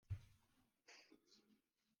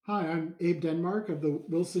Hi, I'm Abe Denmark of the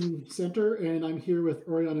Wilson Center, and I'm here with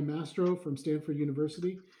Oriana Mastro from Stanford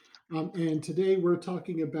University. And today we're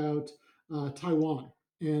talking about Taiwan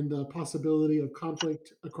and the possibility of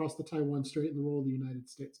conflict across the Taiwan Strait and the role of the United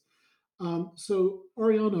States. So,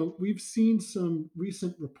 Oriana, we've seen some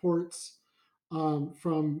recent reports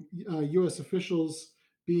from US officials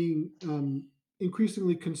being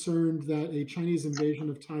increasingly concerned that a Chinese invasion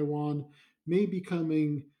of Taiwan may be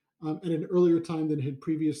coming at an earlier time than had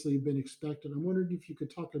previously been expected. I'm wondering if you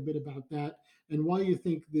could talk a bit about that and why you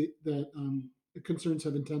think that the concerns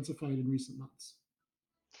have intensified in recent months.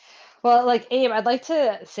 Well, like Abe, I'd like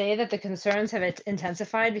to say that the concerns have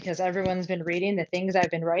intensified because everyone's been reading the things I've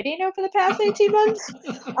been writing over the past 18 months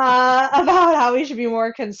about how we should be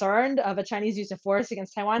more concerned of a Chinese use of force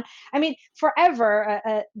against Taiwan. I mean, forever,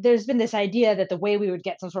 there's been this idea that the way we would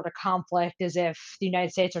get some sort of conflict is if the United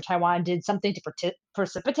States or Taiwan did something to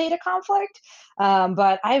precipitate a conflict.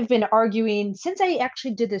 But I've been arguing since I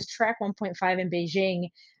actually did this track 1.5 in Beijing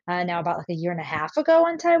now about like a year and a half ago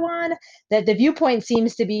on Taiwan that the viewpoint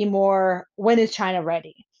seems to be more when is China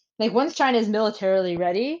ready? Like once China is militarily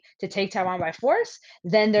ready to take Taiwan by force,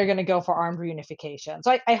 then they're going to go for armed reunification.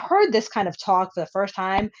 So I heard this kind of talk for the first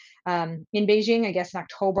time in Beijing, I guess in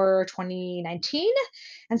October 2019.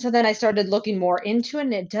 And so then I started looking more into it,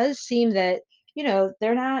 and it does seem that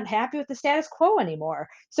they're not happy with the status quo anymore.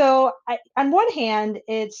 So on one hand,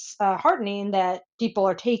 it's heartening that people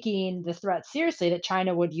are taking the threat seriously that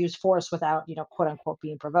China would use force without quote unquote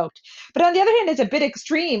being provoked. But on the other hand, it's a bit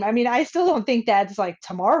extreme. I mean, I still don't think that's like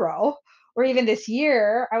tomorrow or even this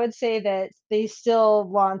year. I would say that they still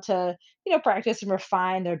want to, practice and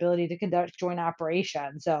refine their ability to conduct joint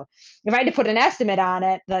operations. So if I had to put an estimate on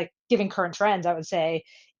it, like given current trends, I would say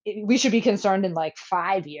we should be concerned in like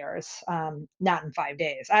 5 years, not in 5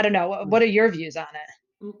 days. I don't know. What Right. are your views on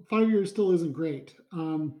it? 5 years still isn't great.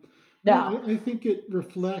 Yeah, No. I think it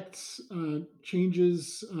reflects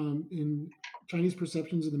changes in Chinese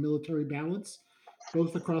perceptions of the military balance,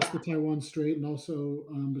 both across the Taiwan Strait and also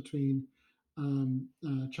between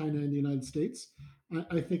China and the United States.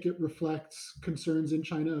 I think it reflects concerns in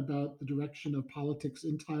China about the direction of politics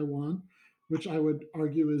in Taiwan, which I would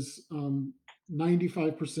argue is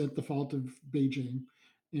 95% the fault of Beijing,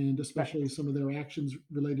 and Right. especially some of their actions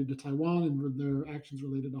related to Taiwan and their actions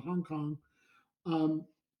related to Hong Kong. Um,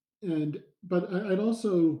 and but I'd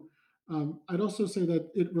also say that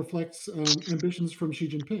it reflects ambitions from Xi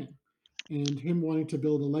Jinping and him wanting to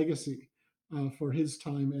build a legacy for his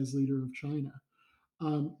time as leader of China.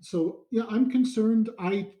 So yeah, I'm concerned.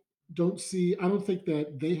 I don't think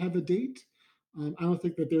that they have a date. I don't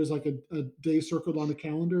think that there's like a day circled on the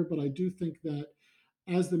calendar, but I do think that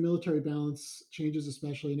as the military balance changes,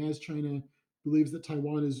 especially, and as China believes that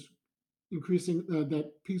Taiwan is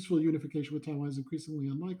that peaceful unification with Taiwan is increasingly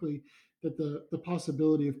unlikely, that the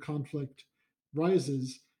possibility of conflict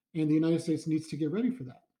rises, and the United States needs to get ready for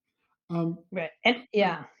that. Um, Right. And I,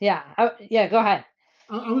 yeah, yeah. Yeah, go ahead.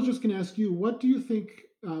 I was just going to ask you, what do you think,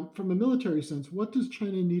 from a military sense, what does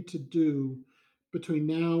China need to do between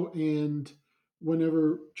now and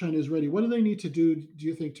whenever China is ready? What do they need to do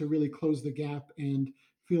you think, to really close the gap and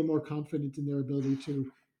feel more confident in their ability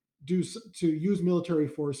to to use military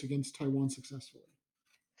force against Taiwan successfully?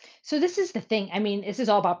 So this is the thing. I mean, this is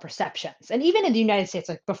all about perceptions. And even in the United States,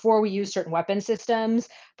 like before we use certain weapon systems,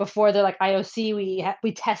 before they're like IOC,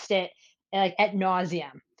 we test it like at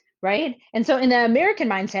nauseum, right? And so in the American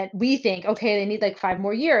mindset, we think, okay, they need like 5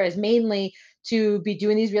 more years, mainly to be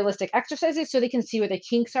doing these realistic exercises so they can see where the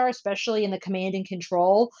kinks are, especially in the command and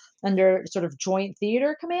control under sort of joint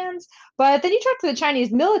theater commands. But then you talk to the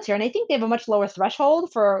Chinese military, and I think they have a much lower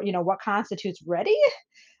threshold for what constitutes ready.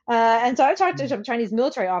 And so I've talked to some Chinese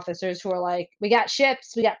military officers who are like, we got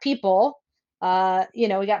ships, we got people, we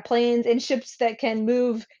got planes and ships that can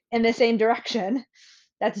move in the same direction.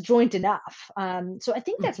 That's joint enough. So I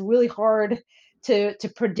think that's really hard to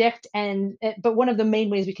predict. But one of the main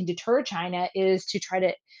ways we can deter China is to try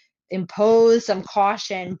to impose some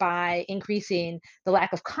caution by increasing the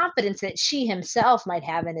lack of confidence that she himself might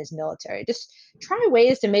have in his military. Just try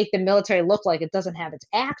ways to make the military look like it doesn't have its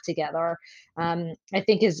act together. I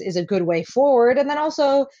think is a good way forward. And then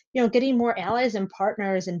also, getting more allies and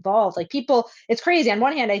partners involved. Like people, it's crazy. On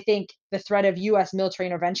one hand, I think the threat of U.S. military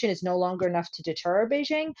intervention is no longer enough to deter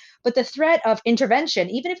Beijing, but the threat of intervention,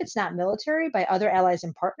 even if it's not military, by other allies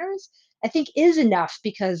and partners, I think is enough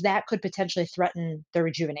because that could potentially threaten the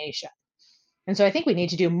rejuvenation. And so I think we need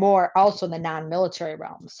to do more also in the non-military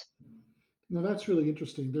realms. Now that's really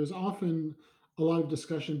interesting. There's often a lot of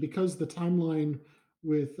discussion because the timeline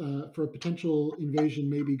with for a potential invasion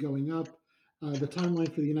may be going up. the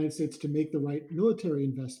timeline for the United States to make the right military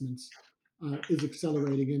investments is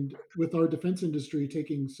accelerating. And with our defense industry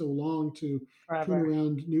taking so long to turn Forever.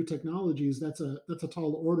 around new technologies, that's a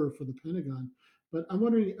tall order for the Pentagon. But I'm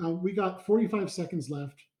wondering, we got 45 seconds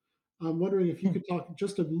left. I'm wondering if you Hmm. could talk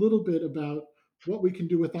just a little bit about what we can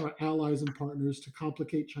do with our allies and partners to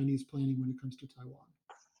complicate Chinese planning when it comes to Taiwan.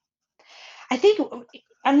 I think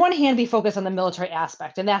on one hand, we focus on the military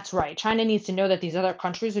aspect, and that's right. China needs to know that these other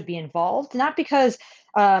countries would be involved, not because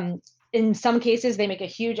um, in some cases they make a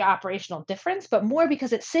huge operational difference, but more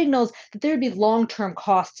because it signals that there would be long term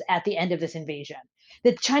costs at the end of this invasion.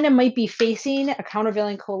 That China might be facing a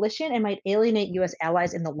countervailing coalition and might alienate US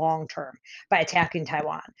allies in the long term by attacking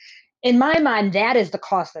Taiwan. In my mind, that is the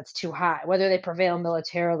cost that's too high, whether they prevail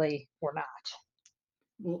militarily or not.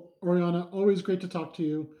 Well, Oriana, always great to talk to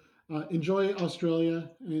you. Enjoy Australia,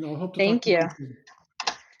 and I'll hope to talk Thank to you you. again soon.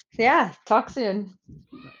 Yeah, talk soon.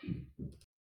 Bye.